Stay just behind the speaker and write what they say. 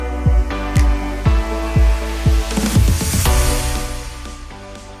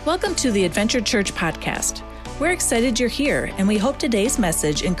Welcome to the Adventure Church podcast. We're excited you're here, and we hope today's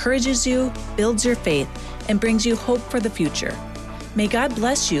message encourages you, builds your faith, and brings you hope for the future. May God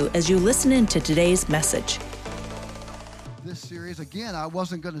bless you as you listen in to today's message. This series, again, I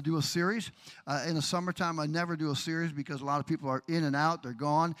wasn't going to do a series. In the summertime, I never do a series because a lot of people are in and out, they're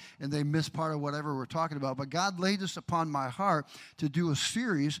gone, and they miss part of whatever we're talking about. But God laid this upon my heart to do a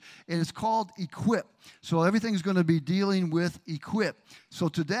series, and it's called Equip. So everything's going to be dealing with equip. So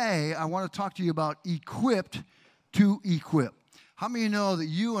today, I want to talk to you about equipped to equip. How many of you know that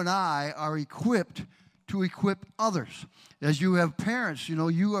you and I are equipped to equip others? As you have parents, you know,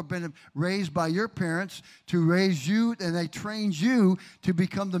 you have been raised by your parents to raise you, and they trained you to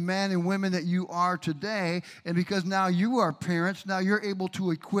become the man and women that you are today. And because now you are parents, now you're able to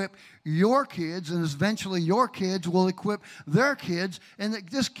equip your kids, and eventually your kids will equip their kids, and it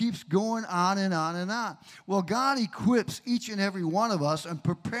just keeps going on and on and on. Well, God equips each and every one of us and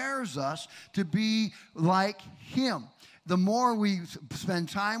prepares us to be like Him. The more we spend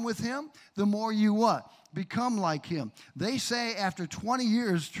time with Him, the more you what? Become like Him. They say after 20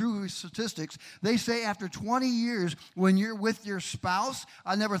 years, true statistics, they say after 20 years when you're with your spouse,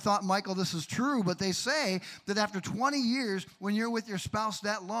 I never thought, Michael, this is true, but they say that after 20 years when you're with your spouse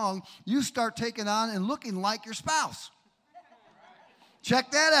that long, you start taking on and looking like your spouse.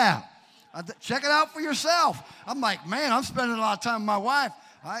 Check that out. Check it out for yourself. I'm like, man, I'm spending a lot of time with my wife.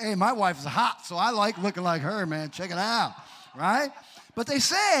 Hey, my wife is hot, so I like looking like her, man. Check it out, right? But they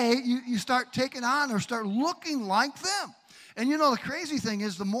say you start taking on or start looking like them. And you know, the crazy thing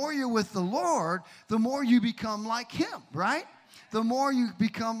is the more you're with the Lord, the more you become like Him, right? The more you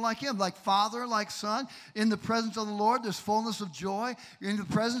become like Him, like Father, like Son. In the presence of the Lord, there's fullness of joy. You're in the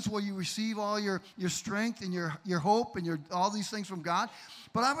presence where you receive all your strength and your hope and all these things from God.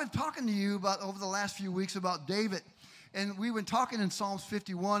 But I've been talking to you about over the last few weeks about David. And we've been talking in Psalms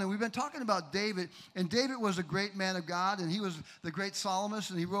 51, and we've been talking about David. And David was a great man of God, and he was the great psalmist,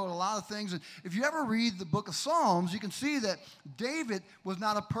 and he wrote a lot of things. And if you ever read the book of Psalms, you can see that David was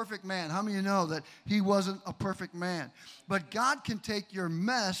not a perfect man. How many of you know that he wasn't a perfect man? But God can take your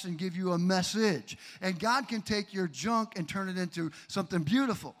mess and give you a message. And God can take your junk and turn it into something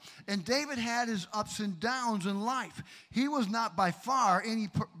beautiful. And David had his ups and downs in life. He was not by far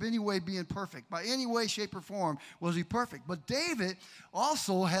any way being perfect. By any way, shape, or form was he perfect. But David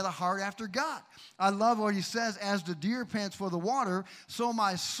also had a heart after God. I love what he says, as the deer pants for the water, so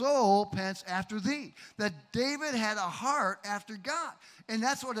my soul pants after thee. That David had a heart after God. And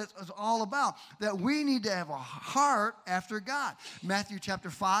that's what it's all about, that we need to have a heart after God. Matthew chapter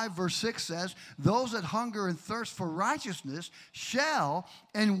 5, verse 6 says, those that hunger and thirst for righteousness shall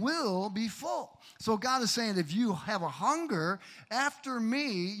and will be full. So God is saying, if you have a hunger after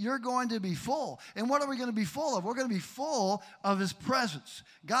me, you're going to be full. And what are we going to be full of? We're going to be full of His presence.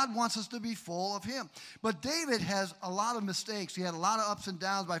 God wants us to be full of Him. But David has a lot of mistakes. He had a lot of ups and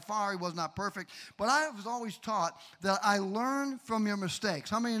downs. By far, he was not perfect. But I was always taught that I learn from your mistakes.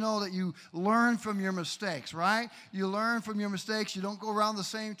 How many know that you learn from your mistakes, right? You learn from your mistakes. You don't go around the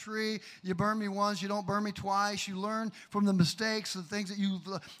same tree. You burn me once, you don't burn me twice. You learn from the mistakes, the things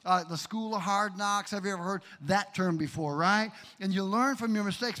that the school of hard knocks. Have you ever heard that term before, right? And you learn from your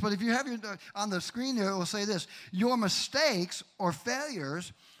mistakes. But if you have on the screen there, it will say this: your mistakes or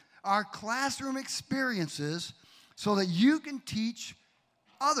failures are classroom experiences so that you can teach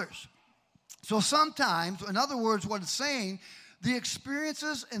others. So sometimes, in other words, what it's saying, the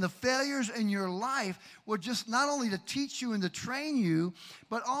experiences and the failures in your life were just not only to teach you and to train you,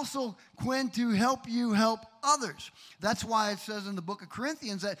 but also, Quinn, to help you help others. That's why it says in the book of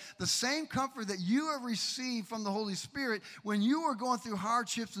Corinthians that the same comfort that you have received from the Holy Spirit when you were going through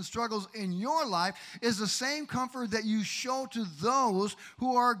hardships and struggles in your life is the same comfort that you show to those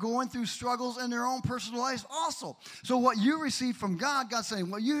who are going through struggles in their own personal lives also. So what you receive from God, God's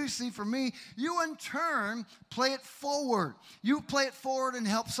saying, what you receive from me, you in turn play it forward. You play it forward and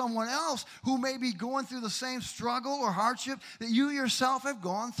help someone else who may be going through the same struggle or hardship that you yourself have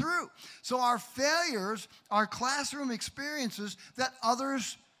gone through. So our failures are classroom experiences that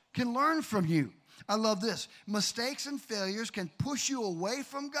others can learn from you. I love this. Mistakes and failures can push you away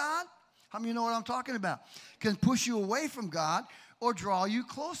from God. How many of you know what I'm talking about? Can push you away from God or draw you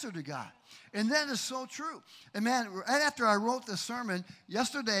closer to God. And that is so true. And man, right after I wrote this sermon,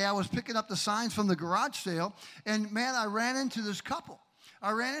 yesterday I was picking up the signs from the garage sale, and man, I ran into this couple.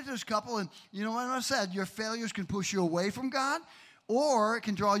 And you know what I said? Your failures can push you away from God, or it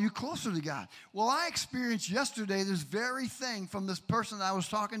can draw you closer to God. Well, I experienced yesterday this very thing from this person I was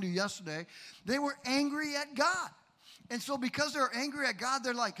talking to yesterday. They were angry at God. And so because they're angry at God,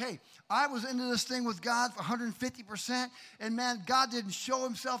 they're like, hey, I was into this thing with God for 150%, and man, God didn't show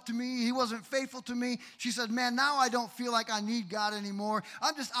himself to me. He wasn't faithful to me. She said, man, now I don't feel like I need God anymore.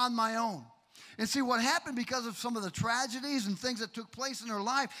 I'm just on my own. And see, what happened because of some of the tragedies and things that took place in her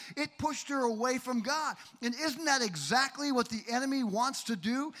life, it pushed her away from God. And isn't that exactly what the enemy wants to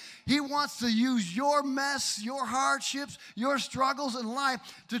do? He wants to use your mess, your hardships, your struggles in life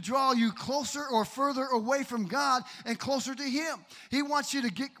to draw you closer or further away from God and closer to him. He wants you to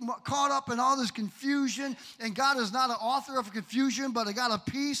get caught up in all this confusion, and God is not an author of confusion, but a God of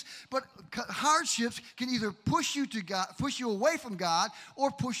peace. But hardships can either push you to God, push you away from God, or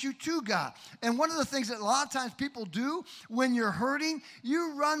push you to God. And one of the things that a lot of times people do when you're hurting,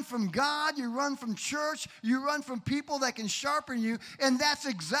 you run from God, you run from church, you run from people that can sharpen you, and that's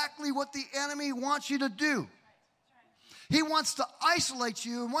exactly what the enemy wants you to do. He wants to isolate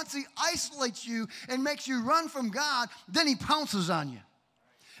you, and once he isolates you and makes you run from God, then he pounces on you.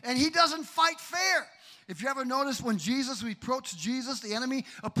 And he doesn't fight fair. If you ever notice when we approached Jesus, the enemy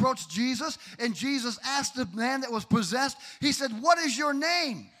approached Jesus, and Jesus asked the man that was possessed, he said, what is your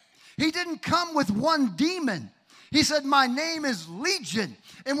name? He didn't come with one demon. He said, my name is Legion.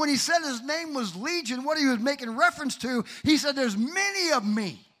 And when he said his name was Legion, what he was making reference to, he said, there's many of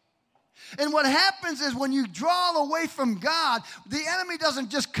me. And what happens is when you draw away from God, the enemy doesn't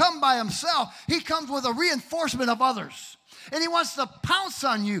just come by himself. He comes with a reinforcement of others. And he wants to pounce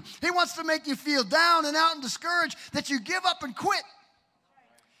on you. He wants to make you feel down and out and discouraged that you give up and quit.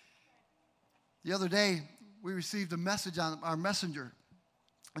 The other day, we received a message on our messenger.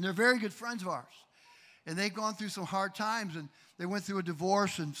 And they're very good friends of ours. And they've gone through some hard times, and they went through a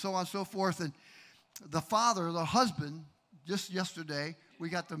divorce and so on and so forth. And the father, the husband, just yesterday, we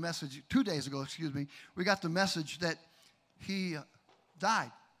got the message, 2 days ago, we got the message that he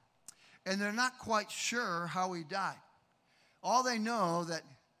died. And they're not quite sure how he died. All they know that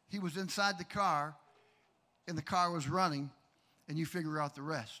he was inside the car, and the car was running, and you figure out the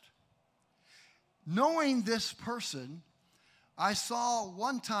rest. Knowing this person, I saw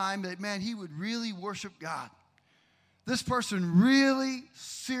one time that, man, he would really worship God. This person really,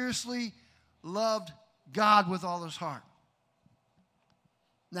 seriously loved God with all his heart.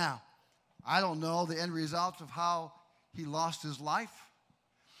 Now, I don't know the end results of how he lost his life,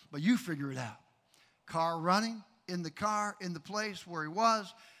 but you figure it out. Car running, in the car, in the place where he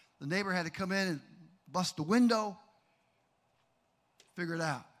was. The neighbor had to come in and bust the window. Figure it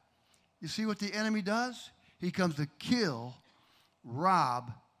out. You see what the enemy does? He comes to kill,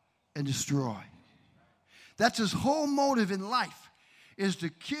 rob, and destroy. That's his whole motive in life, is to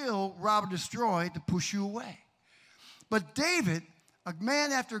kill, rob, and destroy, to push you away. But David, a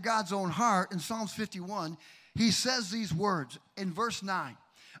man after God's own heart, in Psalms 51, he says these words in verse 9.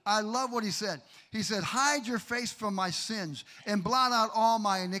 I love what he said. He said, hide your face from my sins and blot out all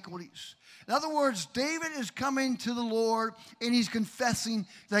my iniquities. In other words, David is coming to the Lord and he's confessing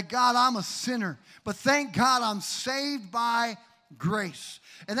that, God, I'm a sinner, but thank God I'm saved by grace.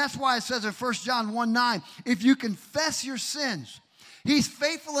 And that's why it says in 1 John 1:9, if you confess your sins, he's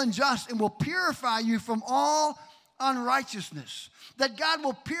faithful and just and will purify you from all unrighteousness. That God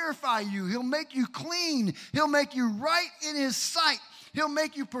will purify you. He'll make you clean. He'll make you right in his sight. He'll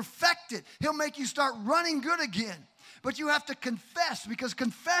make you perfected. He'll make you start running good again. But you have to confess, because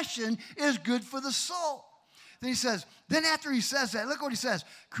confession is good for the soul. Then he says, then after he says that, look what he says.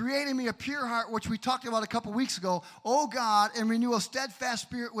 Create in me a pure heart, which we talked about a couple weeks ago, O God, and renew a steadfast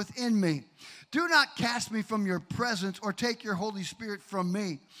spirit within me. Do not cast me from your presence or take your Holy Spirit from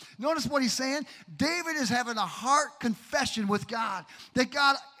me. Notice what he's saying. David is having a heart confession with God. That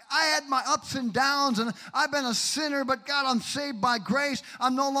God, I had my ups and downs, and I've been a sinner, but God, I'm saved by grace.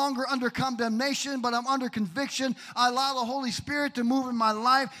 I'm no longer under condemnation, but I'm under conviction. I allow the Holy Spirit to move in my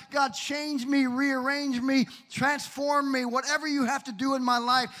life. God, change me, rearrange me, transform me, whatever you have to do in my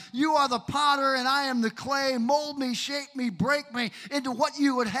life. You are the potter, and I am the clay. Mold me, shape me, break me into what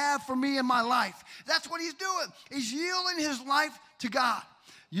you would have for me in my life. That's what he's doing. He's yielding his life to God.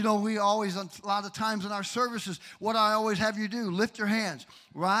 You know, we always, a lot of times in our services, what I always have you do, lift your hands.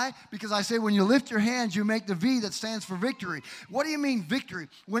 Why? Because I say when you lift your hands, you make the V that stands for victory. What do you mean victory?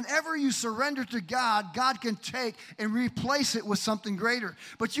 Whenever you surrender to God, God can take and replace it with something greater.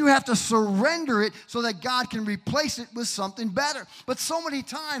 But you have to surrender it so that God can replace it with something better. But so many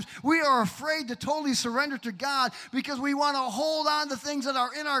times we are afraid to totally surrender to God because we want to hold on to things that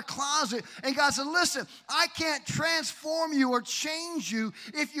are in our closet. And God said, listen, I can't transform you or change you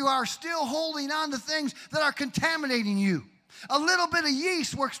if you are still holding on to things that are contaminating you. A little bit of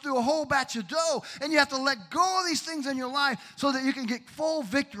yeast works through a whole batch of dough, and you have to let go of these things in your life so that you can get full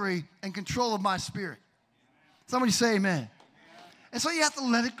victory and control of my spirit. Somebody say amen. And so you have to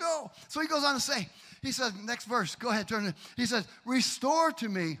let it go. So he goes on to say, he says, next verse, go ahead, turn it. He says, restore to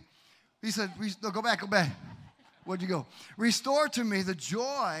me. He said, no, go back. Where'd you go? Restore to me the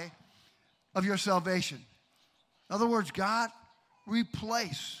joy of your salvation. In other words, God,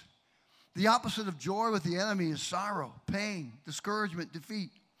 replace. The opposite of joy with the enemy is sorrow, pain, discouragement,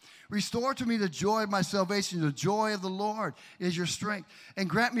 defeat. Restore to me the joy of my salvation. The joy of the Lord is your strength. And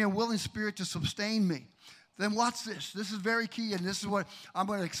grant me a willing spirit to sustain me. Then watch this. This is very key, and this is what I'm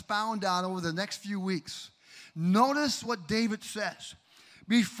going to expound on over the next few weeks. Notice what David says.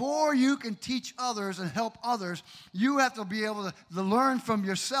 Before you can teach others and help others, you have to be able to learn from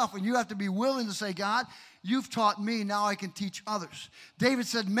yourself, and you have to be willing to say, God, you've taught me, now I can teach others. David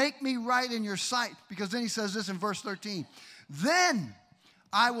said, make me right in your sight, because then he says this in verse 13. Then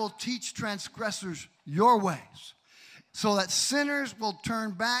I will teach transgressors your ways, so that sinners will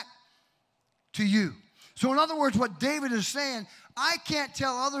turn back to you. So in other words, what David is saying, I can't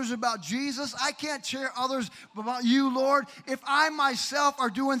tell others about Jesus. I can't share others about you, Lord, if I myself are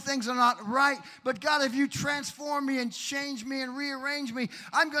doing things that are not right. But God, if you transform me and change me and rearrange me,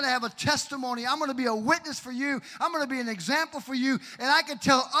 I'm going to have a testimony. I'm going to be a witness for you. I'm going to be an example for you. And I can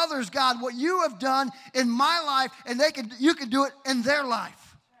tell others, God, what you have done in my life, and you can do it in their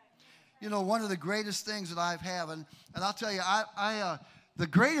life. You know, one of the greatest things that I have, and I'll tell you, the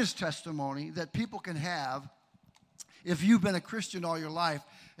greatest testimony that people can have, if you've been a Christian all your life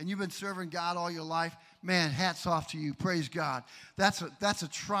and you've been serving God all your life, man, hats off to you. Praise God. That's a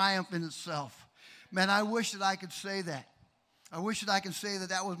triumph in itself. Man, I wish that I could say that. I wish that I could say that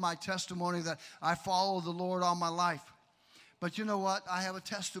that was my testimony, that I followed the Lord all my life. But you know what? I have a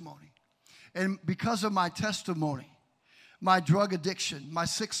testimony. And because of my testimony, my drug addiction, my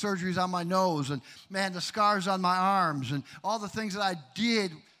 6 surgeries on my nose, and, man, the scars on my arms, and all the things that I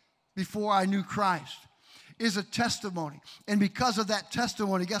did before I knew Christ is a testimony. And because of that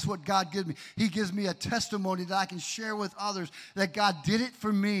testimony, guess what God gives me? He gives me a testimony that I can share with others, that God did it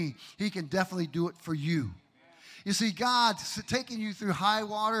for me. He can definitely do it for you. You see, God's taking you through high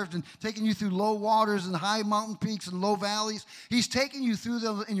waters and taking you through low waters and high mountain peaks and low valleys. He's taking you through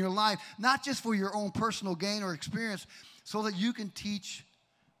them in your life, not just for your own personal gain or experience, so that you can teach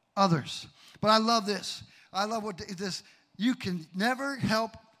others. But I love this. I love what this. You can never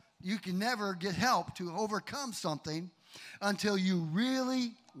get help to overcome something until you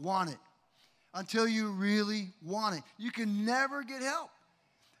really want it. Until you really want it. You can never get help.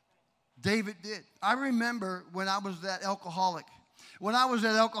 David did. I remember when I was that alcoholic. When I was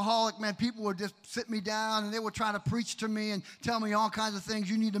that alcoholic, man, people would just sit me down and they would try to preach to me and tell me all kinds of things.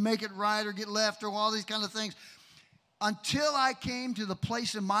 You need to make it right or get left or all these kind of things. Until I came to the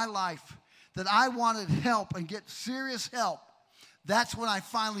place in my life that I wanted help and get serious help, that's when I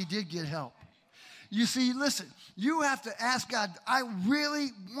finally did get help. You see, listen, you have to ask God, I really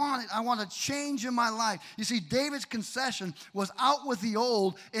want it. I want a change in my life. You see, David's concession was out with the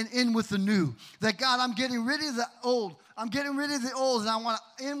old and in with the new. That God, I'm getting rid of the old. I'm getting rid of the old, and I want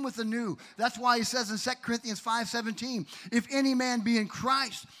to in with the new. That's why he says in 2 Corinthians 5:17, if any man be in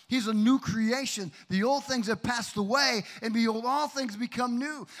Christ, he's a new creation. The old things have passed away, and behold, all things become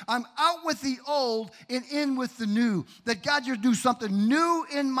new. I'm out with the old and in with the new. That God, you do something new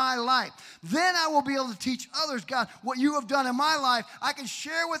in my life. Then I will be able to teach others, God, what you have done in my life. I can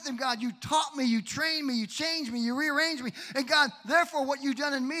share with them, God, you taught me, you trained me, you changed me, you rearranged me. And God, therefore, what you've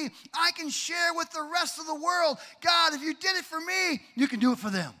done in me, I can share with the rest of the world. God, if you did it for me, you can do it for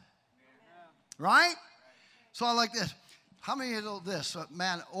them. Right? So I like this. How many of you know this?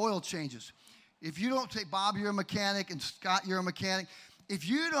 Man, oil changes. If you don't take, Bob, you're a mechanic, and Scott, you're a mechanic. If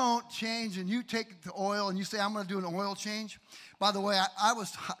you don't change and you take the oil and you say, I'm going to do an oil change. By the way, I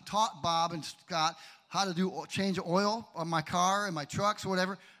was taught, Bob and Scott, how to change oil on my car and my trucks or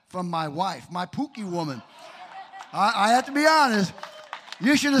whatever from my wife, my Pookie woman. I have to be honest.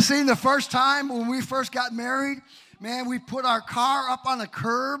 You should have seen the first time when we first got married. Man, we put our car up on a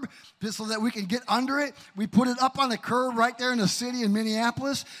curb so that we can get under it. We put it up on the curb right there in the city in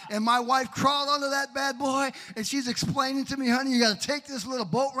Minneapolis. And my wife crawled under that bad boy, and she's explaining to me, honey, you got to take this little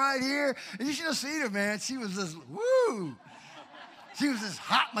boat right here. And you should have seen her, man. She was this, woo. She was this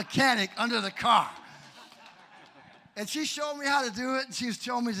hot mechanic under the car. And she showed me how to do it, and she was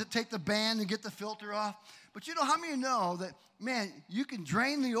showing me to take the band and get the filter off. But you know, how many of you know that, man, you can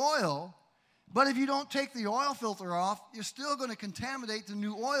drain the oil, but if you don't take the oil filter off, you're still going to contaminate the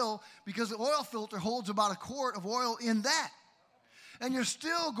new oil, because the oil filter holds about a quart of oil in that. And you're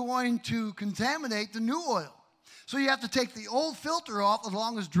still going to contaminate the new oil. So you have to take the old filter off as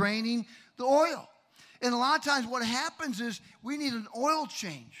long as draining the oil. And a lot of times what happens is we need an oil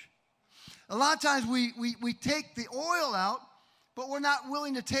change. A lot of times we take the oil out, but we're not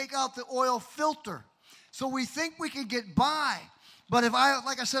willing to take out the oil filter. So we think we can get by. But if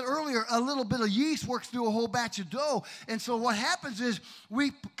like I said earlier, a little bit of yeast works through a whole batch of dough. And so what happens is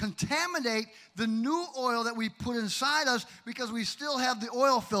we contaminate the new oil that we put inside us because we still have the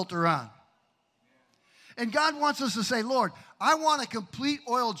oil filter on. And God wants us to say, Lord, I want a complete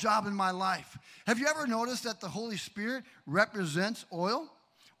oil job in my life. Have you ever noticed that the Holy Spirit represents oil?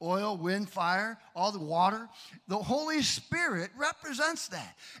 Oil, wind, fire, all the water. The Holy Spirit represents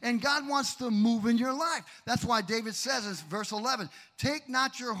that. And God wants to move in your life. That's why David says in verse 11, take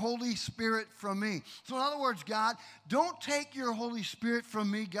not your Holy Spirit from me. So in other words, God, don't take your Holy Spirit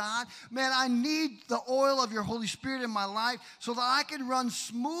from me, God. Man, I need the oil of your Holy Spirit in my life so that I can run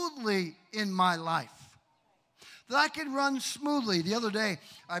smoothly in my life. That I can run smoothly. The other day,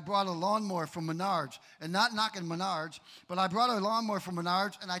 I brought a lawnmower from Menards, and not knocking Menards, but I brought a lawnmower from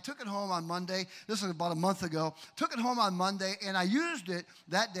Menards, and I took it home on Monday. This was about a month ago. Took it home on Monday, and I used it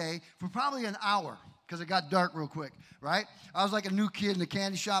that day for probably an hour because it got dark real quick, right? I was like a new kid in the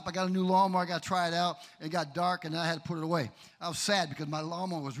candy shop. I got a new lawnmower. I got to try it out. It got dark, and then I had to put it away. I was sad because my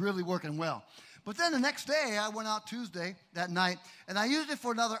lawnmower was really working well. But then the next day, I went out Tuesday that night, and I used it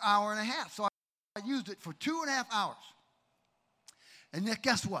for another hour and a half. So I used it for 2.5 hours. And then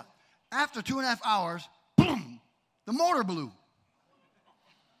guess what? After 2.5 hours, boom, the motor blew.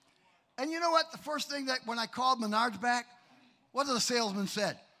 And you know what? The first thing that when I called Menards back, what did the salesman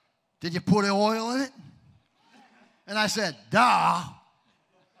said? Did you put oil in it? And I said, duh.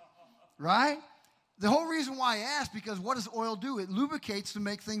 Right? The whole reason why I asked, because what does oil do? It lubricates to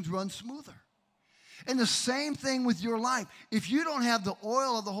make things run smoother. And the same thing with your life. If you don't have the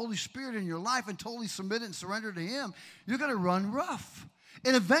oil of the Holy Spirit in your life and totally submit it and surrender to Him, you're going to run rough.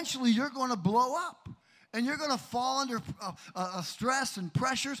 And eventually you're going to blow up. And you're going to fall under stress and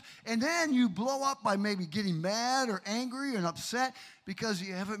pressures. And then you blow up by maybe getting mad or angry and upset because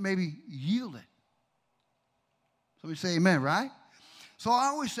you haven't maybe yielded. Somebody say amen, right? So I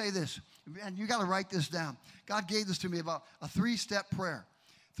always say this, and you got to write this down. God gave this to me about a 3-step prayer.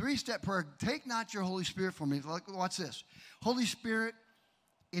 3-step prayer, take not your Holy Spirit from me. Watch this. Holy Spirit,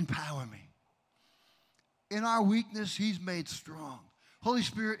 empower me. In our weakness, He's made strong. Holy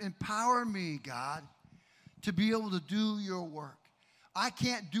Spirit, empower me, God, to be able to do your work. I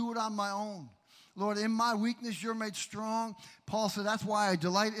can't do it on my own. Lord, in my weakness, you're made strong. Paul said, that's why I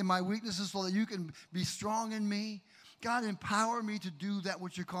delight in my weaknesses so that you can be strong in me. God, empower me to do that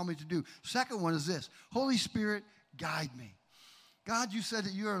which you call me to do. Second one is this. Holy Spirit, guide me. God, you said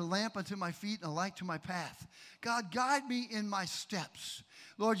that you are a lamp unto my feet and a light to my path. God, guide me in my steps.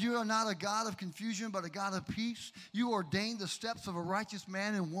 Lord, you are not a God of confusion, but a God of peace. You ordained the steps of a righteous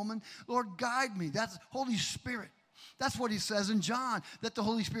man and woman. Lord, guide me. That's Holy Spirit. That's what he says in John, that the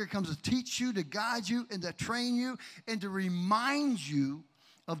Holy Spirit comes to teach you, to guide you, and to train you, and to remind you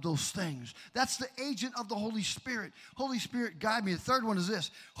of those things. That's the agent of the Holy Spirit. Holy Spirit, guide me. The third one is this.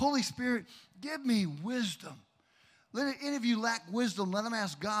 Holy Spirit, give me wisdom. Let any of you lack wisdom, let them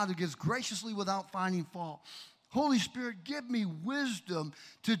ask God, who gives graciously without finding fault. Holy Spirit, give me wisdom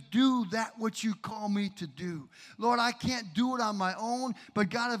to do that which you call me to do. Lord, I can't do it on my own, but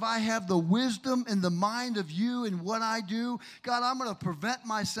God, if I have the wisdom and the mind of you in what I do, God, I'm going to prevent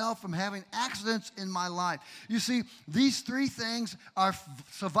myself from having accidents in my life. You see, these 3 things are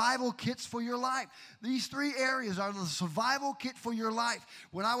survival kits for your life. These 3 areas are the survival kit for your life.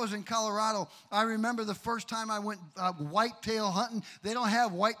 When I was in Colorado, I remember the first time I went whitetail hunting. They don't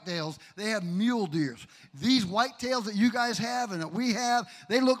have whitetails. They have mule deers. These whitetails that you guys have and that we have,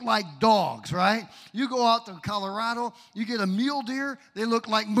 they look like dogs, right? You go out to Colorado, you get a mule deer, they look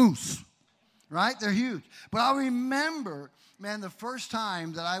like moose, right? They're huge. But I remember, man, the first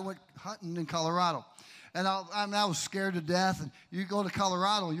time that I went hunting in Colorado, and I was scared to death. And you go to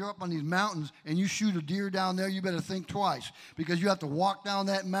Colorado, you're up on these mountains, and you shoot a deer down there, you better think twice because you have to walk down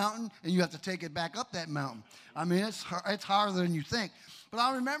that mountain, and you have to take it back up that mountain. I mean, it's harder than you think. But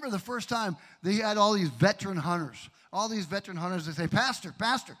I remember the first time they had all these veteran hunters. All these veteran hunters, they say, Pastor,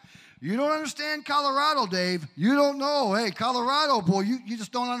 you don't understand Colorado, Dave. You don't know. Hey, Colorado, boy, you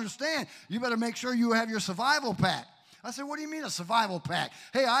just don't understand. You better make sure you have your survival pack. I said, what do you mean a survival pack?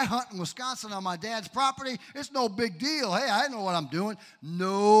 Hey, I hunt in Wisconsin on my dad's property. It's no big deal. Hey, I know what I'm doing.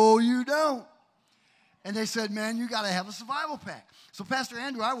 No, you don't. And they said, man, you got to have a survival pack. So Pastor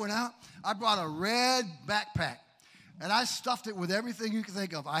Andrew, I went out. I brought a red backpack. And I stuffed it with everything you can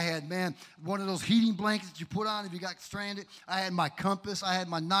think of. I had, man, one of those heating blankets you put on if you got stranded. I had my compass. I had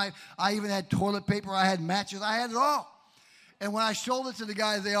my knife. I even had toilet paper. I had matches. I had it all. And when I showed it to the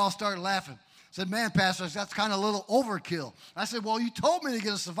guys, they all started laughing. Said, man, Pastor, that's kind of a little overkill. I said, well, you told me to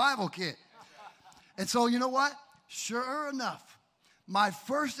get a survival kit. And so you know what? Sure enough, my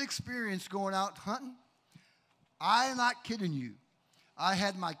first experience going out hunting, I'm not kidding you. I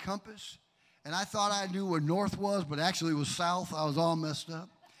had my compass, and I thought I knew where north was, but actually it was south. I was all messed up.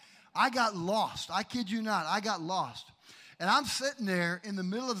 I got lost. I kid you not. I got lost. And I'm sitting there in the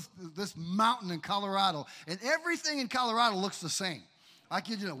middle of this mountain in Colorado, and everything in Colorado looks the same. I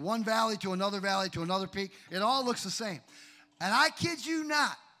kid you not. One valley to another peak. It all looks the same. And I kid you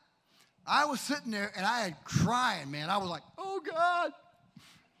not. I was sitting there, and I had crying, man. I was like, oh, God.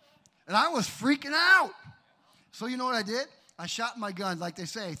 And I was freaking out. So you know what I did? I shot my gun, like they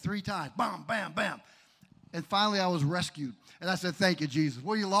say, 3 times. Bam, bam, bam. And finally, I was rescued. And I said, thank you, Jesus.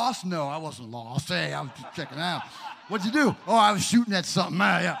 Were you lost? No, I wasn't lost. Hey, I was just checking out. What'd you do? Oh, I was shooting at something.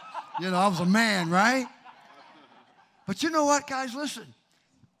 Yeah. You know, I was a man, right? But you know what, guys? Listen.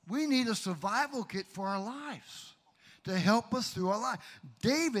 We need a survival kit for our lives to help us through our life.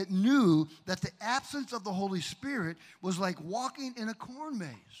 David knew that the absence of the Holy Spirit was like walking in a corn maze.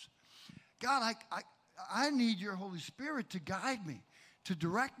 God, I need your Holy Spirit to guide me, to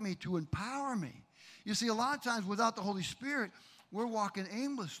direct me, to empower me. You see, a lot of times without the Holy Spirit, we're walking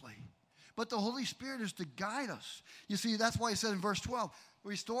aimlessly. But the Holy Spirit is to guide us. You see, that's why he said in verse 12,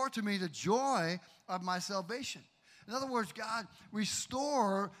 restore to me the joy of my salvation. In other words, God,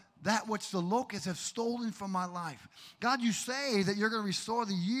 restore that which the locusts have stolen from my life. God, you say that you're going to restore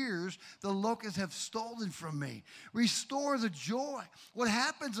the years the locusts have stolen from me. Restore the joy. What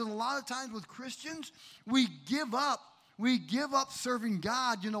happens a lot of times with Christians, we give up. We give up serving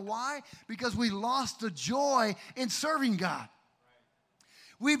God. You know why? Because we lost the joy in serving God.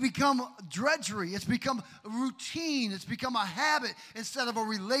 We become drudgery. It's become a routine. It's become a habit instead of a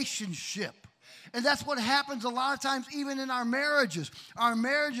relationship. And that's what happens a lot of times even in our marriages. Our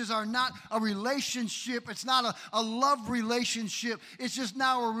marriages are not a relationship. It's not a love relationship. It's just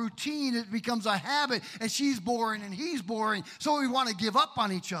now a routine. It becomes a habit. And she's boring and he's boring. So we want to give up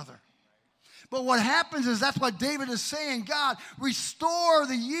on each other. But what happens is that's what David is saying. God, restore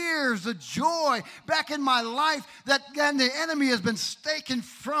the years, the joy back in my life that the enemy has been taken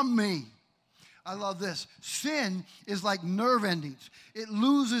from me. I love this. Sin is like nerve endings. It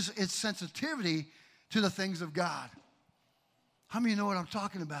loses its sensitivity to the things of God. How many know what I'm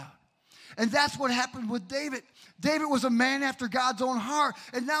talking about? And that's what happened with David. David was a man after God's own heart,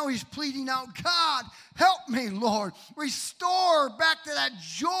 and now he's pleading out, God, help me, Lord. Restore back to that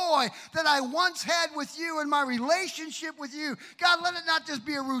joy that I once had with you in my relationship with you. God, let it not just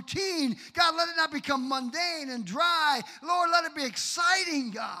be a routine. God, let it not become mundane and dry. Lord, let it be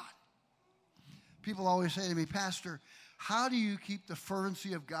exciting, God. People always say to me, Pastor, how do you keep the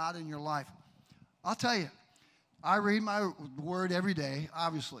fervency of God in your life? I'll tell you, I read my word every day,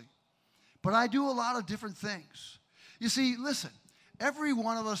 obviously. But I do a lot of different things. You see, listen, every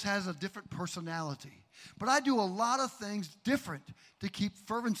one of us has a different personality. But I do a lot of things different to keep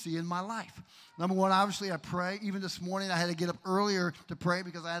fervency in my life. Number one, obviously, I pray. Even this morning, I had to get up earlier to pray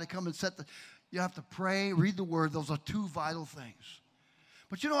because I had to come and you have to pray, read the word. Those are 2 vital things.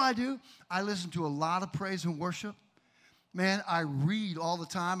 But you know what I do? I listen to a lot of praise and worship. Man, I read all the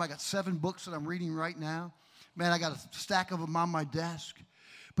time. I got 7 books that I'm reading right now. Man, I got a stack of them on my desk.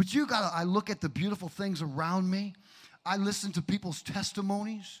 But I look at the beautiful things around me. I listen to people's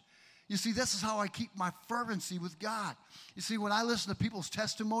testimonies. You see, this is how I keep my fervency with God. You see, when I listen to people's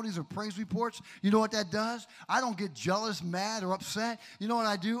testimonies or praise reports, you know what that does? I don't get jealous, mad, or upset. You know what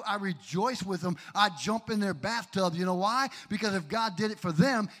I do? I rejoice with them. I jump in their bathtub. You know why? Because if God did it for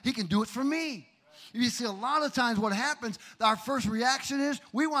them, he can do it for me. You see, a lot of times what happens, our first reaction is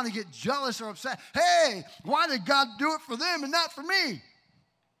we want to get jealous or upset. Hey, why did God do it for them and not for me?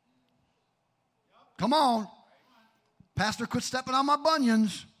 Come on. Pastor, quit stepping on my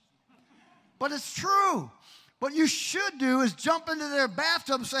bunions. But it's true. What you should do is jump into their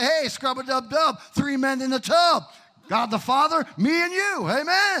bathtub and say, hey, scrub-a-dub-dub, 3 men in the tub. God the Father, me and you.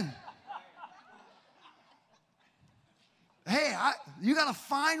 Amen. Hey, you got to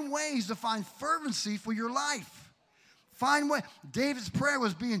find ways to find fervency for your life. Find way. David's prayer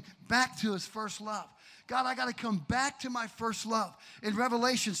was being back to his first love. God, I got to come back to my first love. In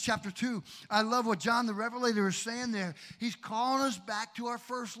Revelations chapter 2, I love what John the Revelator is saying there. He's calling us back to our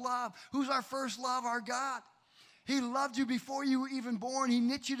first love. Who's our first love? Our God. He loved you before you were even born. He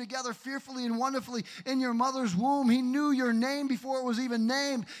knit you together fearfully and wonderfully in your mother's womb. He knew your name before it was even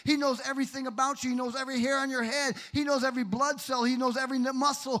named. He knows everything about you. He knows every hair on your head. He knows every blood cell. He knows every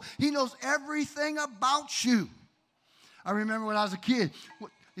muscle. He knows everything about you. I remember when I was a kid,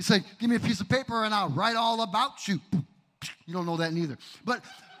 he said, give me a piece of paper and I'll write all about you. You don't know that neither. But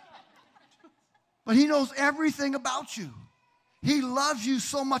he knows everything about you. He loves you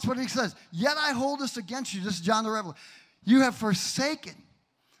so much. What he says, yet I hold this against you. This is John the Revelator. You have forsaken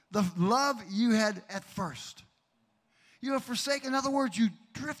the love you had at first. You have forsaken. In other words, you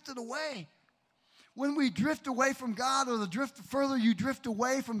drifted away. When we drift away from God, or the further you drift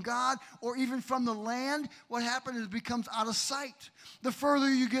away from God, or even from the land, what happens is it becomes out of sight. The further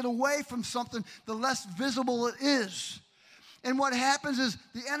you get away from something, the less visible it is. And what happens is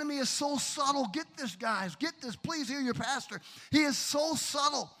the enemy is so subtle. Get this, guys. Get this. Please hear your pastor. He is so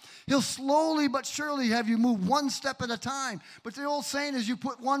subtle. He'll slowly but surely have you move one step at a time. But the old saying is you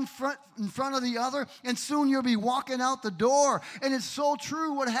put one foot in front of the other, and soon you'll be walking out the door. And it's so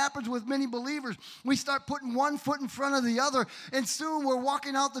true what happens with many believers. We start putting one foot in front of the other, and soon we're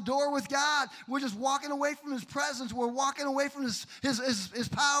walking out the door with God. We're just walking away from His presence. We're walking away from His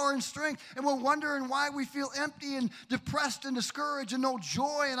power and strength. And we're wondering why we feel empty and depressed and discouraged and no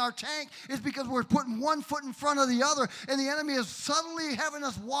joy in our tank. It's because we're putting one foot in front of the other, and the enemy is suddenly having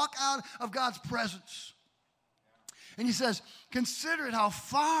us walk out of God's presence. And he says, consider it how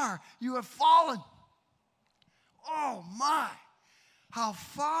far you have fallen. Oh my, how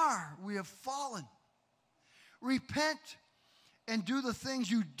far we have fallen. Repent and do the things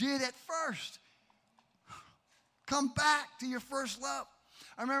you did at first. Come back to your first love.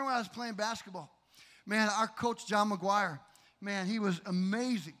 I remember when I was playing basketball. Man, our coach, John McGuire, man, he was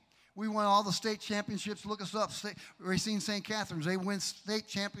amazing. We won all the state championships. Look us up, Racine St. Catharines. They win state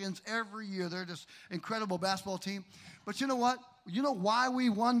champions every year. They're just incredible basketball team. But you know what? You know why we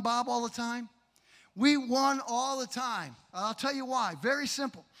won, Bob, all the time? We won all the time. I'll tell you why. Very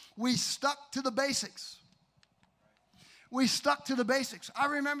simple. We stuck to the basics. We stuck to the basics. I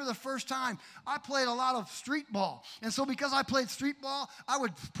remember the first time I played a lot of street ball. And so because I played street ball, I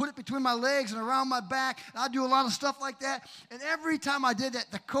would put it between my legs and around my back. And I'd do a lot of stuff like that. And every time I did that,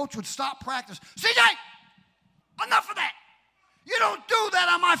 the coach would stop practice. CJ, enough of that. You don't do that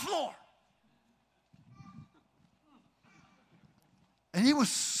on my floor. And he was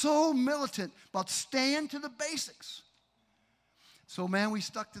so militant about staying to the basics. So, man, we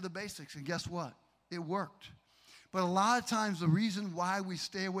stuck to the basics. And guess what? It worked. But a lot of times the reason why we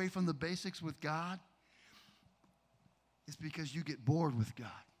stay away from the basics with God is because you get bored with God.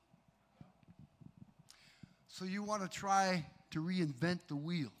 So you want to try to reinvent the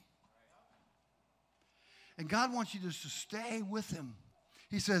wheel. And God wants you just to stay with Him.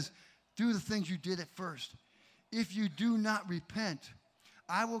 He says, do the things you did at first. If you do not repent,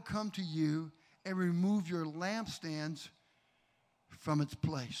 I will come to you and remove your lampstands from its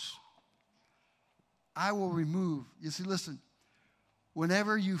place. I will remove. You see, listen,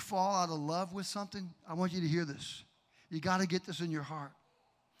 whenever you fall out of love with something, I want you to hear this. You got to get this in your heart.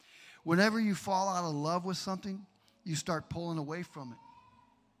 Whenever you fall out of love with something, you start pulling away from it.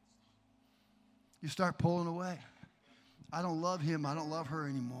 You start pulling away. I don't love him. I don't love her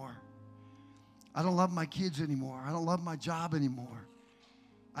anymore. I don't love my kids anymore. I don't love my job anymore.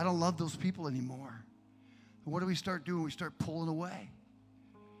 I don't love those people anymore. And what do we start doing? We start pulling away.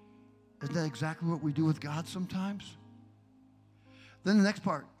 Isn't that exactly what we do with God sometimes? Then the next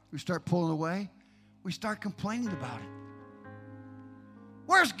part, we start pulling away. We start complaining about it.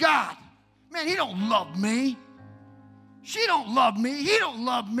 Where's God? Man, He don't love me. She don't love me. He don't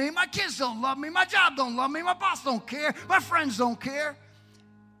love me. My kids don't love me. My job don't love me. My boss don't care. My friends don't care.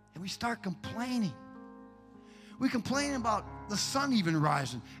 And we start complaining. We complain about the sun even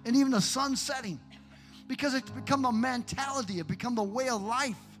rising and even the sun setting because it's become a mentality. It's become the way of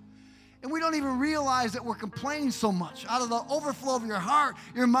life. And we don't even realize that we're complaining so much. Out of the overflow of your heart,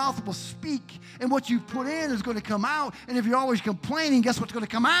 your mouth will speak. And what you put in is going to come out. And if you're always complaining, guess what's going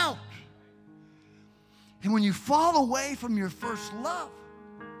to come out? And when you fall away from your first love,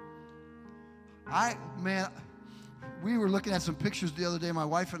 we were looking at some pictures the other day, my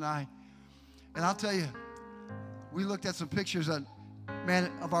wife and I. And I'll tell you, we looked at some pictures of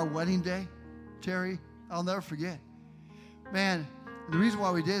our wedding day, Terry. I'll never forget. Man, the reason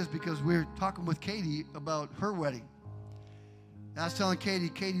why we did is because we were talking with Katie about her wedding. And I was telling Katie,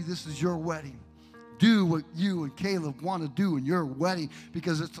 this is your wedding. Do what you and Caleb want to do in your wedding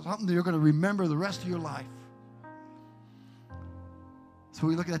because it's something that you're going to remember the rest of your life. So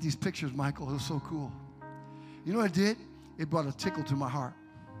we looking at these pictures, Michael. It was so cool. You know what it did? It brought a tickle to my heart.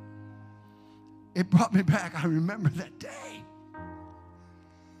 It brought me back. I remember that day.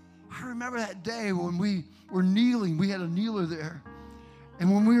 I remember that day when we were kneeling. We had a kneeler there.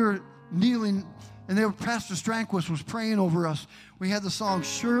 And when we were kneeling, and Pastor Stranquist was praying over us, we had the song,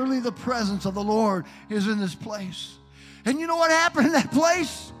 Surely the Presence of the Lord is in this place. And you know what happened in that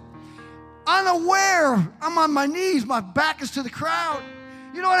place? Unaware, I'm on my knees, my back is to the crowd.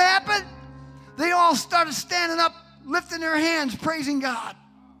 You know what happened? They all started standing up lifting their hands, praising God.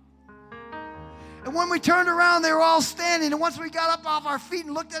 And when we turned around, they were all standing. And once we got up off our feet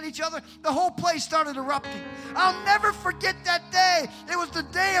and looked at each other, the whole place started erupting. I'll never forget that day. It was the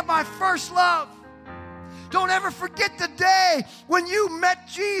day of my first love. Don't ever forget the day when you met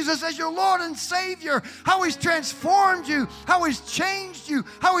Jesus as your Lord and Savior, how He's transformed you, how He's changed you,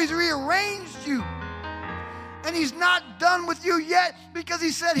 how He's rearranged you. And He's not done with you yet, because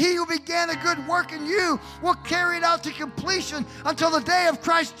He said He who began a good work in you will carry it out to completion until the day of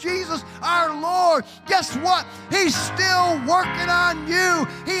Christ Jesus our Lord. Guess what? He's still working on you.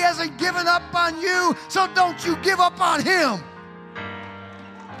 He hasn't given up on you, so don't you give up on Him.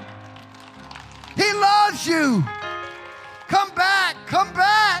 He loves you. Come back, come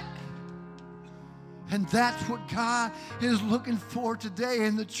back. And that's what God is looking for today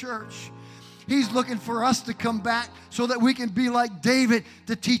in the church. He's looking for us to come back so that we can be like David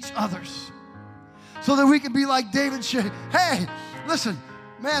to teach others. So that we can be like David. Hey, listen,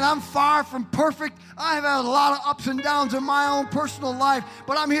 man, I'm far from perfect. I have had a lot of ups and downs in my own personal life,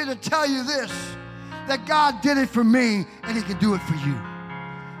 but I'm here to tell you this, that God did it for me and He can do it for you.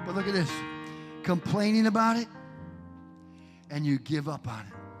 But look at this. Complaining about it, and you give up on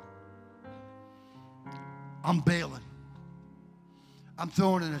it. I'm bailing. I'm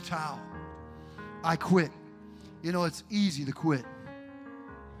throwing in a towel. I quit. You know, it's easy to quit,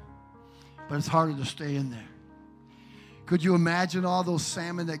 but it's harder to stay in there. Could you imagine all those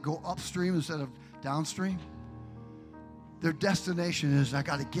salmon that go upstream instead of downstream? Their destination is, I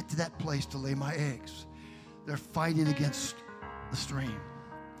got to get to that place to lay my eggs. They're fighting against the stream.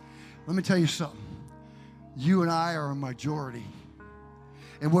 Let me tell you something. You and I are a majority.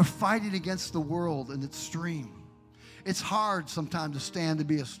 And we're fighting against the world and its stream. It's hard sometimes to stand to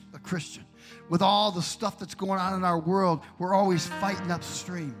be a Christian. With all the stuff that's going on in our world, we're always fighting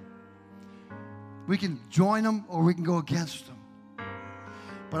upstream. We can join them or we can go against them.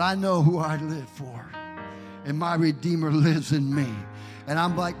 But I know who I live for. And my Redeemer lives in me. And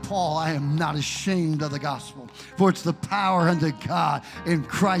I'm like Paul, I am not ashamed of the gospel, for it's the power unto God in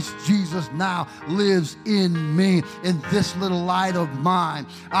Christ Jesus now lives in me. In this little light of mine,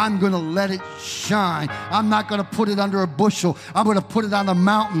 I'm going to let it shine. I'm not going to put it under a bushel. I'm going to put it on the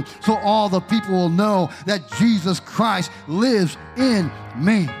mountain so all the people will know that Jesus Christ lives in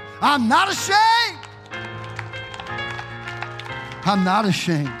me. I'm not ashamed. I'm not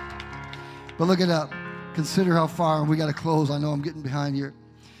ashamed. But look it up. Consider how far, and we got to close. I know I'm getting behind here.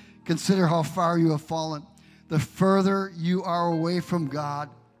 Consider how far you have fallen. The further you are away from God,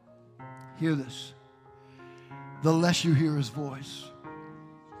 hear this, the less you hear His voice,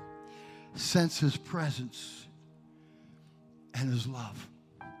 sense His presence and His love.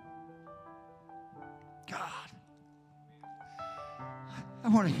 God, I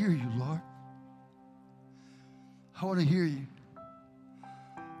want to hear you, Lord. I want to hear you.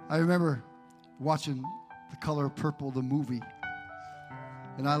 I remember watching The Color of Purple, the movie.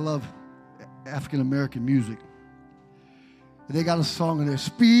 And I love African-American music. And they got a song in there,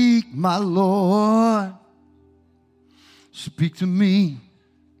 Speak, my Lord, speak to me.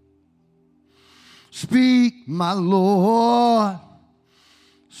 Speak, my Lord,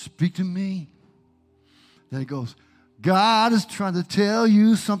 speak to me. Then it goes, God is trying to tell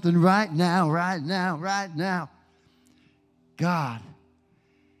you something right now, right now, right now. God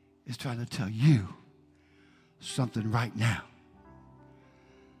is trying to tell you something right now.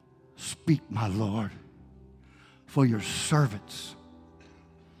 Speak, my Lord, for your servants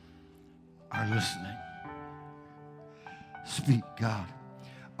are listening. Speak, God.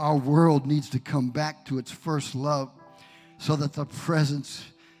 Our world needs to come back to its first love so that the presence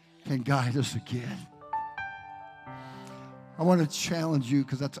can guide us again. I want to challenge you,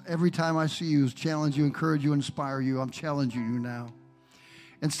 because that's every time I see you is challenge you, encourage you, inspire you. I'm challenging you now.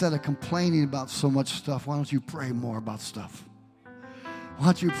 Instead of complaining about so much stuff, why don't you pray more about stuff? Why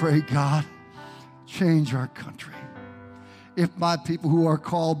don't you pray, God, change our country. If my people who are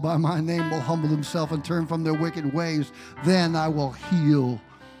called by my name will humble themselves and turn from their wicked ways, then I will heal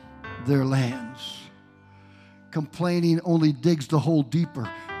their lands. Complaining only digs the hole deeper,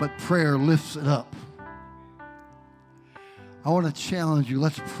 but prayer lifts it up. I want to challenge you.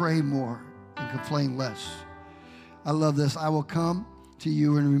 Let's pray more and complain less. I love this. I will come to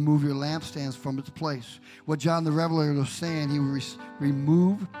you and remove your lampstands from its place. What John the Revelator was saying, he will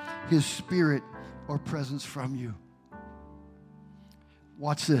remove his spirit or presence from you.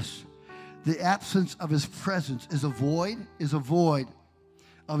 Watch this. The absence of his presence is a void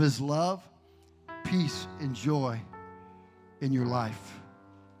of his love, peace, and joy in your life.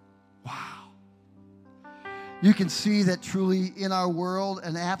 Wow. You can see that truly in our world,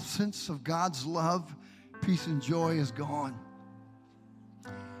 an absence of God's love, peace and joy is gone.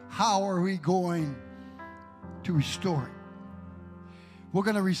 How are we going to restore it? We're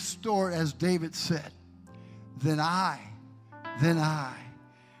going to restore it as David said. Then I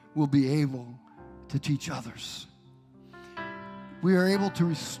will be able to teach others. We are able to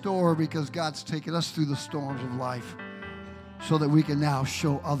restore because God's taken us through the storms of life so that we can now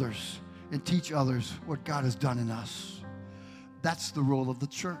show others and teach others what God has done in us. That's the role of the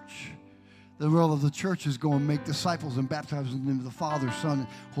church. The role of the church is go and make disciples and baptize them in the name of the Father, Son, and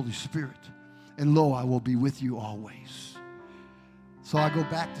Holy Spirit. And lo, I will be with you always. So I go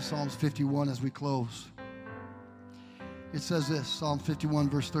back to Psalms 51 as we close. It says this, Psalm 51,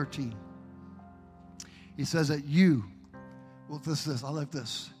 verse 13. He says that you, well, I like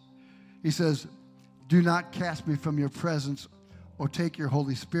this. He says, do not cast me from your presence or take your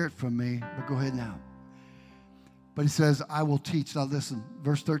Holy Spirit from me. But go ahead now. But he says, I will teach. Now listen,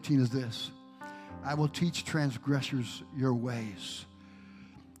 verse 13 is this. I will teach transgressors your ways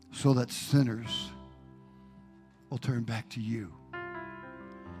so that sinners will turn back to you.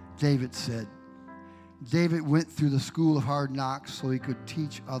 David said, David went through the school of hard knocks so he could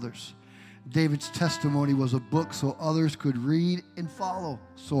teach others. David's testimony was a book so others could read and follow.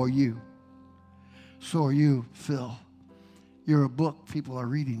 So are you. So are you, Phil. You're a book. People are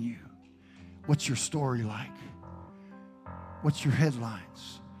reading you. What's your story like? What's your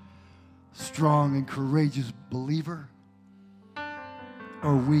headlines? Strong and courageous believer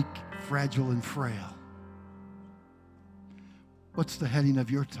or weak, fragile, and frail? What's the heading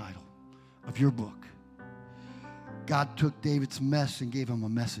of your title, of your book? God took David's mess and gave him a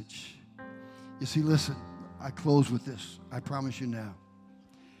message. You see, listen, I close with this. I promise you now.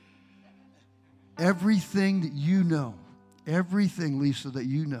 Everything that you know, everything, Lisa, that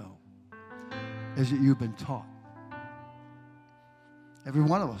you know is that you've been taught. Every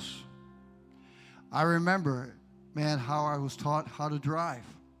one of us. I remember, man, how I was taught how to drive.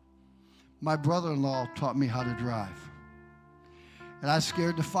 My brother-in-law taught me how to drive. And I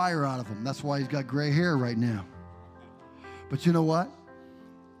scared the fire out of him. That's why he's got gray hair right now. But you know what?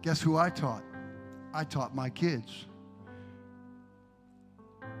 Guess who I taught? I taught my kids.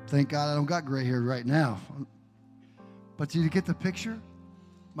 Thank God I don't got gray hair right now. But did you get the picture?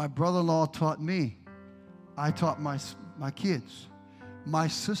 My brother-in-law taught me. I taught my kids. My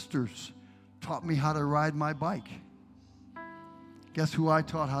sisters taught me how to ride my bike. Guess who I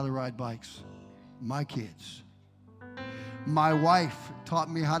taught how to ride bikes? My kids. My wife taught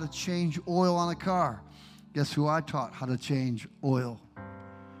me how to change oil on a car. Guess who I taught how to change oil?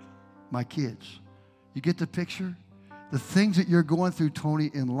 My kids. You get the picture? The things that you're going through,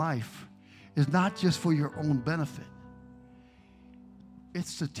 Tony, in life is not just for your own benefit.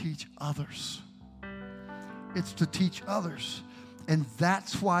 It's to teach others. It's to teach others. And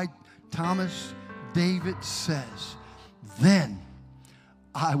that's why Thomas David says, then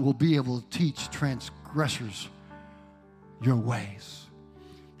I will be able to teach transgressors your ways.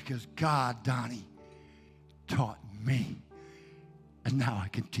 Because God, Donnie, taught me. And now I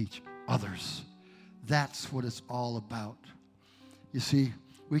can teach others. That's what it's all about. You see,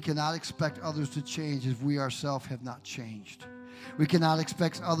 we cannot expect others to change if we ourselves have not changed. We cannot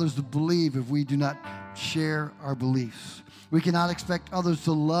expect others to believe if we do not share our beliefs. We cannot expect others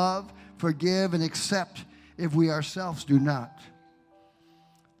to love, forgive, and accept if we ourselves do not.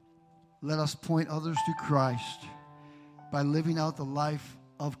 Let us point others to Christ by living out the life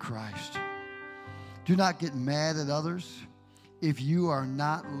of Christ. Do not get mad at others if you are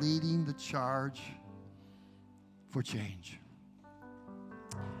not leading the charge for change.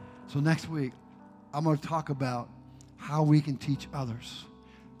 So next week, I'm going to talk about how we can teach others,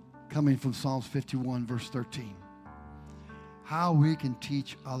 coming from Psalms 51, verse 13. How we can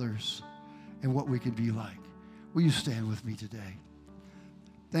teach others and what we can be like. Will you stand with me today?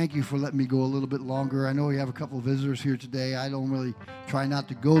 Thank you for letting me go a little bit longer. I know we have a couple of visitors here today. I don't really try not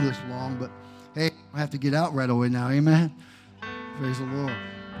to go this long, but hey, I have to get out right away now. Amen? Praise the Lord.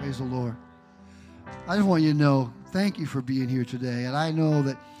 Praise the Lord. I just want you to know, thank you for being here today. And I know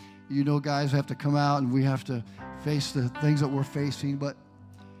that, you know, guys have to come out and we have to face the things that we're facing, but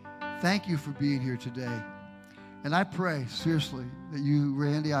thank you for being here today. And I pray, seriously, that you,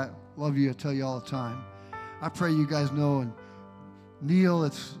 Randy, I love you. I tell you all the time. I pray you guys know, and Neil,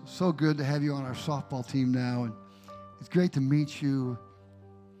 it's so good to have you on our softball team now, and it's great to meet you.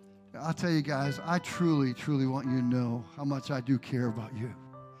 I'll tell you guys, I truly, truly want you to know how much I do care about you.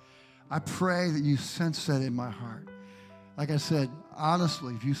 I pray that you sense that in my heart. Like I said,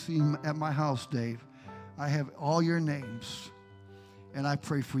 honestly, if you see me at my house, Dave, I have all your names, and I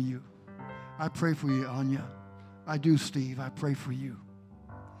pray for you. I pray for you, Anya. I do, Steve. I pray for you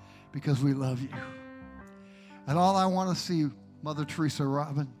because we love you. And all I want to see, Mother Teresa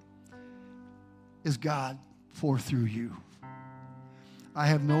Robin, is God pour through you. I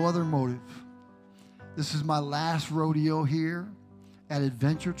have no other motive. This is my last rodeo here at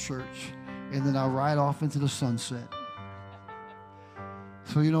Adventure Church, and then I'll ride off into the sunset.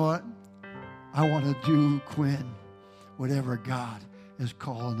 So you know what? I want to do, Quinn, whatever God is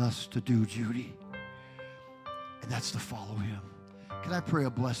calling us to do, Judy. And that's to follow him. Can I pray a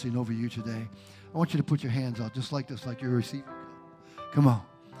blessing over you today? I want you to put your hands out just like this, like you're receiving. Come on.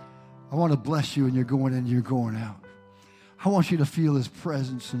 I want to bless you, and you're going in and you're going out. I want you to feel his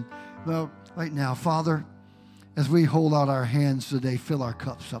presence. And well, right now, Father, as we hold out our hands today, fill our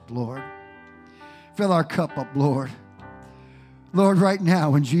cups up, Lord. Fill our cup up, Lord. Lord, right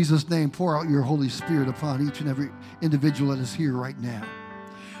now, in Jesus' name, pour out your Holy Spirit upon each and every individual that is here right now.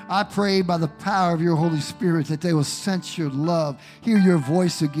 I pray by the power of your Holy Spirit that they will sense your love, hear your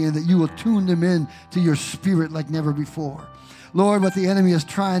voice again, that you will tune them in to your spirit like never before. Lord, what the enemy is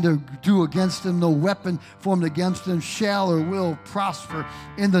trying to do against them, no weapon formed against them shall or will prosper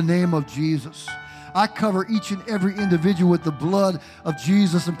in the name of Jesus. I cover each and every individual with the blood of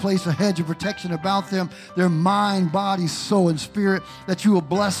Jesus and place a hedge of protection about them, their mind, body, soul, and spirit, that you will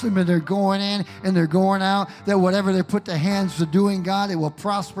bless them and they're going in and they're going out, that whatever they put their hands to doing, God, it will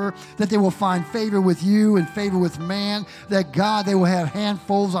prosper, that they will find favor with you and favor with man, that, God, they will have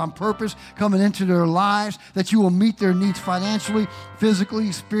handfuls on purpose coming into their lives, that you will meet their needs financially,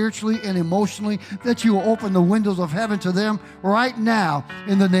 physically, spiritually, and emotionally, that you will open the windows of heaven to them right now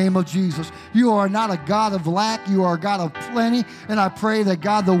in the name of Jesus. You are not a God of lack. You are a God of plenty. And I pray that,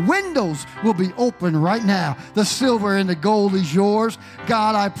 God, the windows will be open right now. The silver and the gold is yours.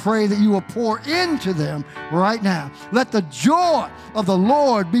 God, I pray that you will pour into them right now. Let the joy of the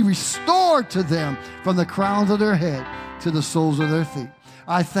Lord be restored to them from the crowns of their head to the soles of their feet.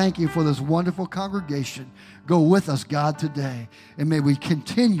 I thank you for this wonderful congregation. Go with us, God, today. And may we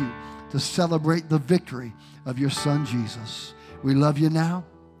continue to celebrate the victory of your Son, Jesus. We love you now,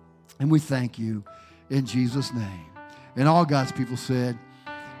 and we thank you in Jesus' name. And all God's people said,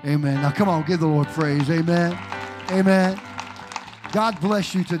 amen. Now, come on, give the Lord praise. Amen. Amen. God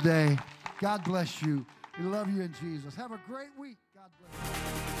bless you today. God bless you. We love you in Jesus. Have a great week. God bless you.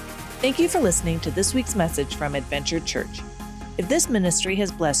 Thank you for listening to this week's message from Adventure Church. If this ministry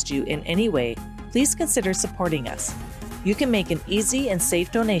has blessed you in any way, please consider supporting us. You can make an easy and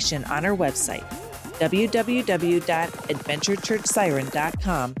safe donation on our website,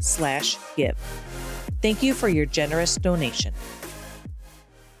 www.adventurechurchsiren.com/give. Thank you for your generous donation.